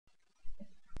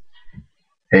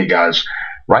Hey guys,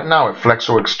 right now at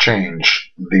Flexo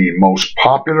Exchange, the most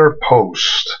popular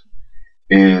post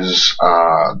is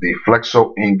the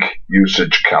Flexo Ink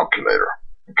usage calculator.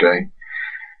 Okay,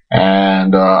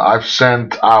 and I've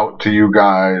sent out to you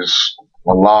guys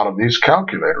a lot of these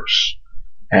calculators,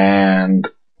 and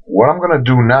what I'm going to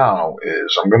do now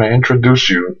is I'm going to introduce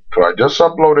you to. I just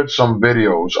uploaded some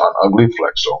videos on Ugly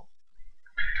Flexo,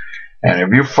 and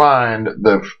if you find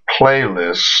the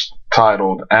playlist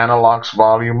titled Analogs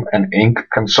Volume and Ink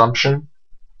Consumption,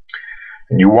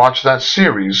 and you watch that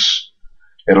series,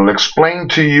 it'll explain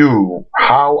to you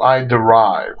how I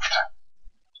derived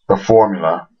the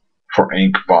formula for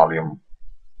ink volume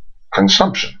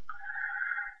consumption.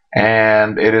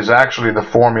 And it is actually the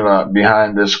formula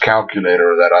behind this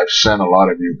calculator that I've sent a lot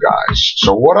of you guys.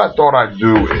 So what I thought I'd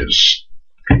do is,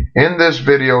 in this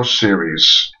video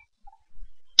series,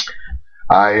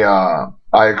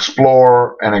 I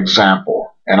explore an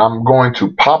example, and I'm going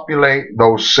to populate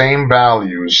those same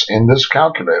values in this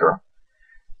calculator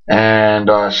and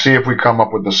see if we come up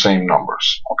with the same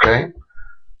numbers. Okay,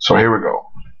 so here we go.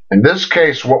 In this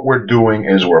case, what we're doing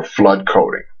is we're flood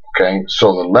coating. Okay,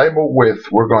 so the label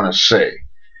width, we're going to say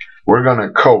we're going to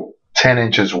coat 10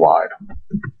 inches wide.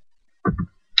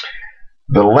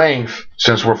 The length,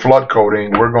 since we're flood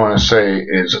coating, we're going to say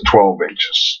is 12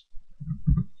 inches,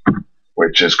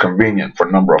 which is convenient for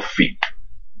number of feet.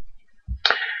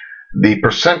 The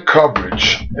percent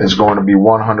coverage is going to be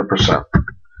 100%.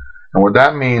 And what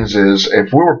that means is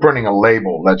if we were printing a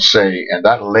label, let's say, and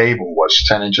that label was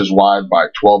 10 inches wide by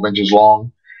 12 inches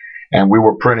long, and we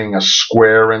were printing a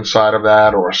square inside of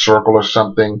that or a circle or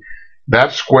something,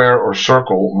 that square or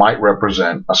circle might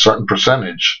represent a certain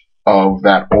percentage of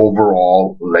that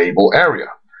overall label area.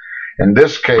 In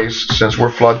this case, since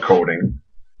we're flood coating,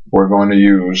 we're going to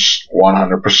use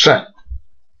 100%.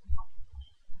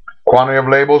 Quantity of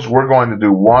labels, we're going to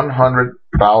do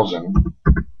 100,000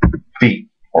 feet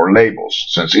or labels.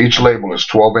 Since each label is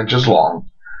 12 inches long,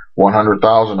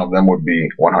 100,000 of them would be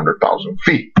 100,000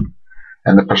 feet.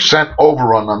 And the percent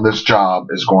overrun on this job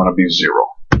is going to be 0.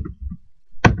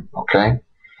 Okay?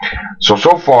 So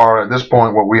far at this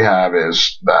point what we have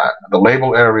is that the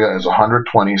label area is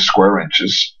 120 square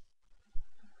inches.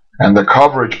 And the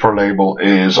coverage per label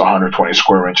is 120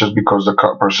 square inches because the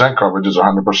percent coverage is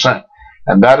 100%.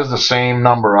 And that is the same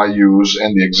number I use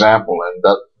in the example in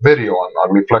that video on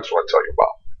Ugly Flexo I tell you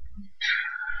about.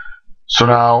 So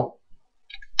now,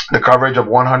 the coverage of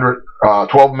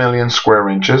 12 million square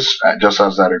inches, just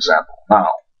as that example. Now,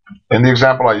 in the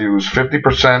example I use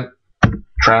 50%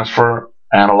 transfer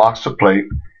analogs to plate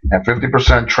and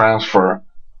 50% transfer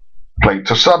plate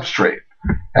to substrate,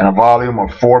 and a volume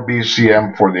of 4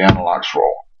 BCM for the analogs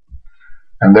roll.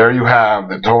 And there you have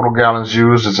the total gallons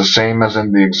used is the same as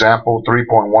in the example,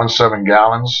 3.17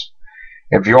 gallons.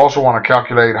 If you also want to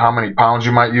calculate how many pounds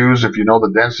you might use, if you know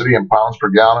the density in pounds per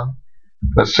gallon,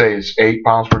 let's say it's 8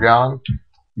 pounds per gallon,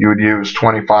 you would use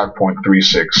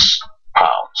 25.36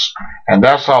 pounds. And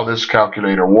that's how this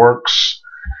calculator works.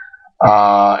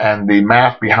 And the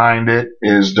math behind it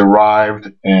is derived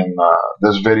in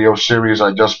this video series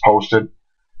I just posted.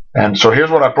 And so here's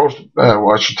what I posted.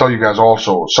 I should tell you guys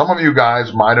also, some of you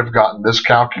guys might have gotten this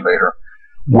calculator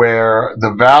where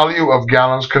the value of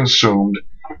gallons consumed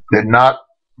did not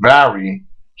vary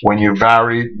when you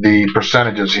vary the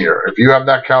percentages here. If you have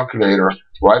that calculator,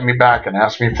 write me back and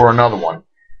ask me for another one,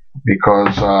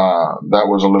 because that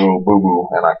was a little boo-boo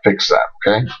and I fixed that.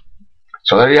 Okay,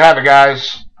 so there you have it,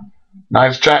 guys.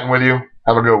 Nice chatting with you.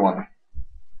 Have a good one.